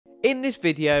In this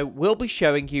video, we'll be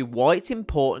showing you why it's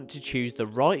important to choose the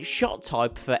right shot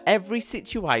type for every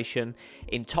situation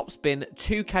in TopSpin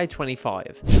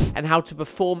 2K25 and how to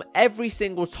perform every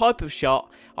single type of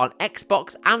shot on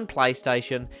Xbox and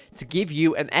PlayStation to give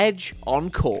you an edge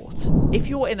on court. If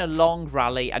you're in a long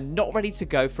rally and not ready to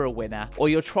go for a winner, or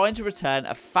you're trying to return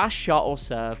a fast shot or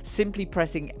serve, simply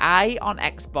pressing A on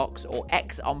Xbox or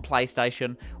X on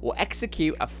PlayStation will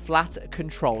execute a flat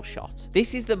control shot.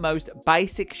 This is the most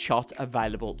basic shot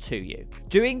available to you.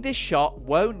 Doing this shot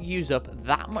won't use up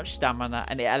that much stamina,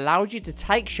 and it allows you to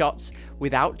take shots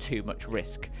without too much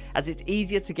risk, as it's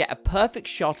easier to get a perfect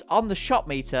shot on the shot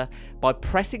meter by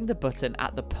pressing the button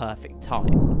at the perfect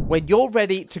time. When you're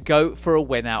ready to go for a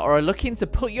winner or are looking to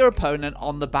put your opponent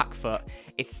on the back foot,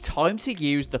 it's time to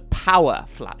use the power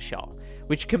flat shot,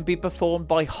 which can be performed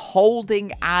by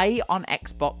holding A on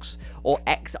Xbox or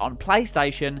X on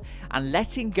PlayStation and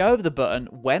letting go of the button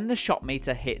when the shot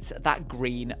meter hits that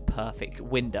green perfect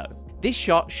window. This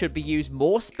shot should be used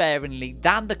more sparingly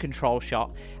than the control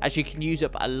shot, as you can use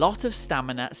up a lot of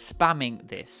stamina spamming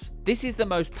this. This is the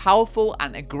most powerful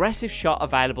and aggressive shot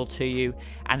available to you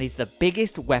and is the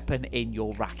biggest weapon in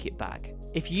your racket bag.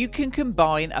 If you can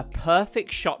combine a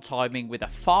perfect shot timing with a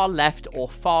far left or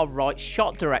far right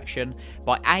shot direction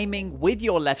by aiming with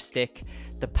your left stick,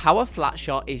 the power flat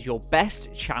shot is your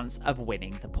best chance of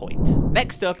winning the point.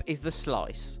 Next up is the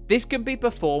slice. This can be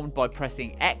performed by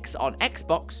pressing X on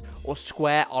Xbox or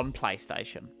square on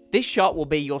PlayStation. This shot will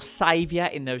be your saviour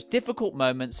in those difficult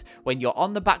moments when you're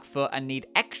on the back foot and need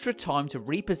extra time to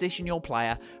reposition your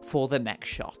player for the next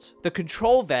shot. The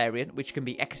control variant, which can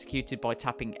be executed by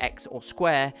tapping X or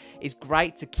square, is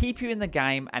great to keep you in the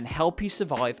game and help you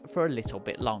survive for a little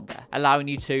bit longer, allowing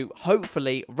you to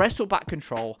hopefully wrestle back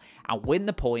control and win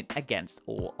the point against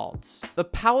all odds. The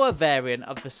power variant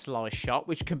of the slice shot,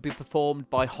 which can be performed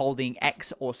by holding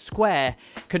X or square,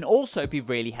 can also be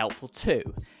really helpful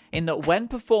too, in that when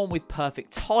performed with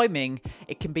perfect timing,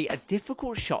 it can be a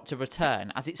difficult shot to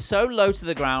return, as it's so low to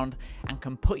the ground and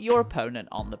can put your opponent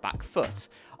on the back foot,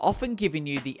 often giving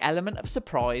you the element of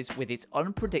surprise with its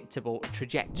unpredictable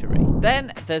trajectory.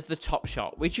 Then there's the top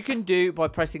shot, which you can do by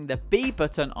pressing the B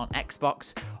button on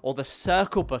Xbox or the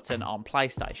circle button on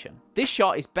PlayStation. This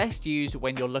shot is best used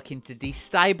when you're looking to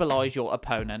destabilize your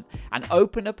opponent and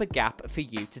open up a gap for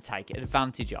you to take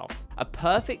advantage of. A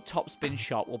perfect topspin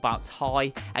shot will bounce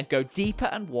high and go deeper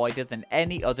and wider than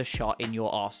any other shot in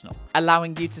your arsenal,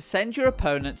 allowing you to send your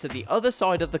opponent to the other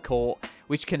side of the court,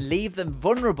 which can leave them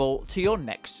vulnerable to your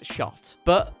next shot.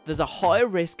 But there's a higher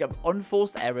risk of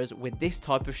unforced errors with this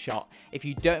type of shot if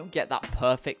you don't get that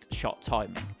perfect shot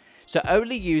timing. So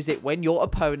only use it when your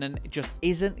opponent just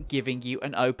isn't giving you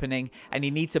an opening and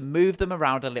you need to move them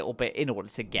around a little bit in order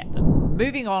to get them.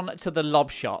 Moving on to the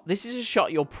lob shot. This is a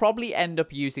shot you'll probably end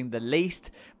up using the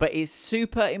least, but is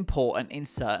super important in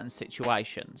certain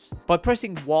situations. By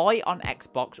pressing Y on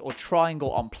Xbox or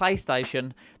triangle on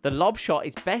PlayStation, the lob shot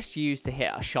is best used to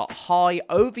hit a shot high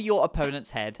over your opponent's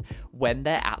head when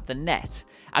they're at the net,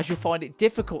 as you'll find it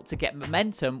difficult to get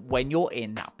momentum when you're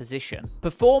in that position.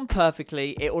 Performed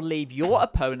perfectly, it will leave your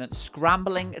opponent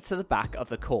scrambling to the back of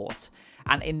the court,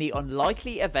 and in the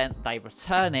unlikely event they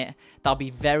return it, they'll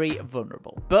be very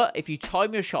vulnerable. But if you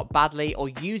time your shot badly or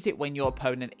use it when your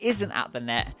opponent isn't at the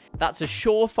net, that's a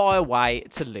surefire way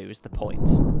to lose the point.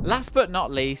 Last but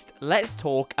not least, let's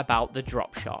talk about the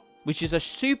drop shot, which is a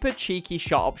super cheeky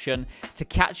shot option to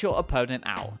catch your opponent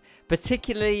out,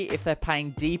 particularly if they're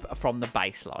playing deep from the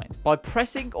baseline. By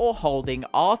pressing or holding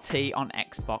RT on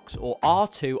Xbox or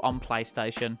R2 on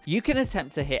PlayStation, you can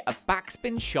attempt to hit a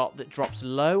backspin shot that drops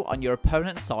low on your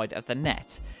opponent's side of the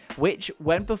net, which,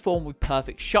 when performed with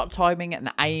perfect shot timing and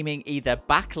aiming either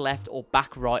back left or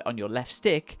back right on your left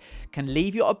stick, can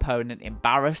leave your opponent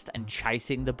embarrassed and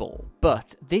chasing the ball.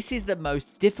 But this is the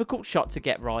most difficult shot to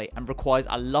get right and requires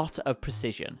a lot of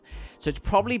precision, so it's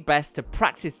probably best to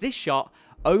practice this shot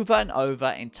over and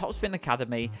over in TopSpin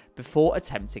Academy before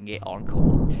attempting it on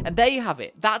court. And there you have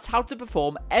it. That's how to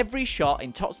perform every shot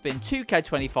in TopSpin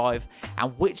 2K25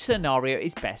 and which scenario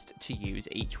is best to use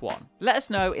each one. Let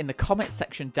us know in the comment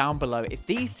section down below if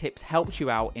these tips helped you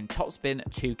out in TopSpin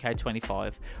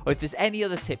 2K25 or if there's any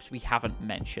other tips we haven't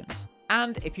mentioned.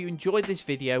 And if you enjoyed this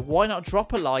video, why not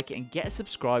drop a like and get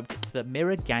subscribed to the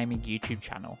Mirror Gaming YouTube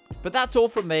channel. But that's all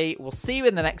from me. We'll see you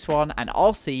in the next one, and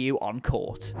I'll see you on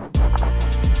court.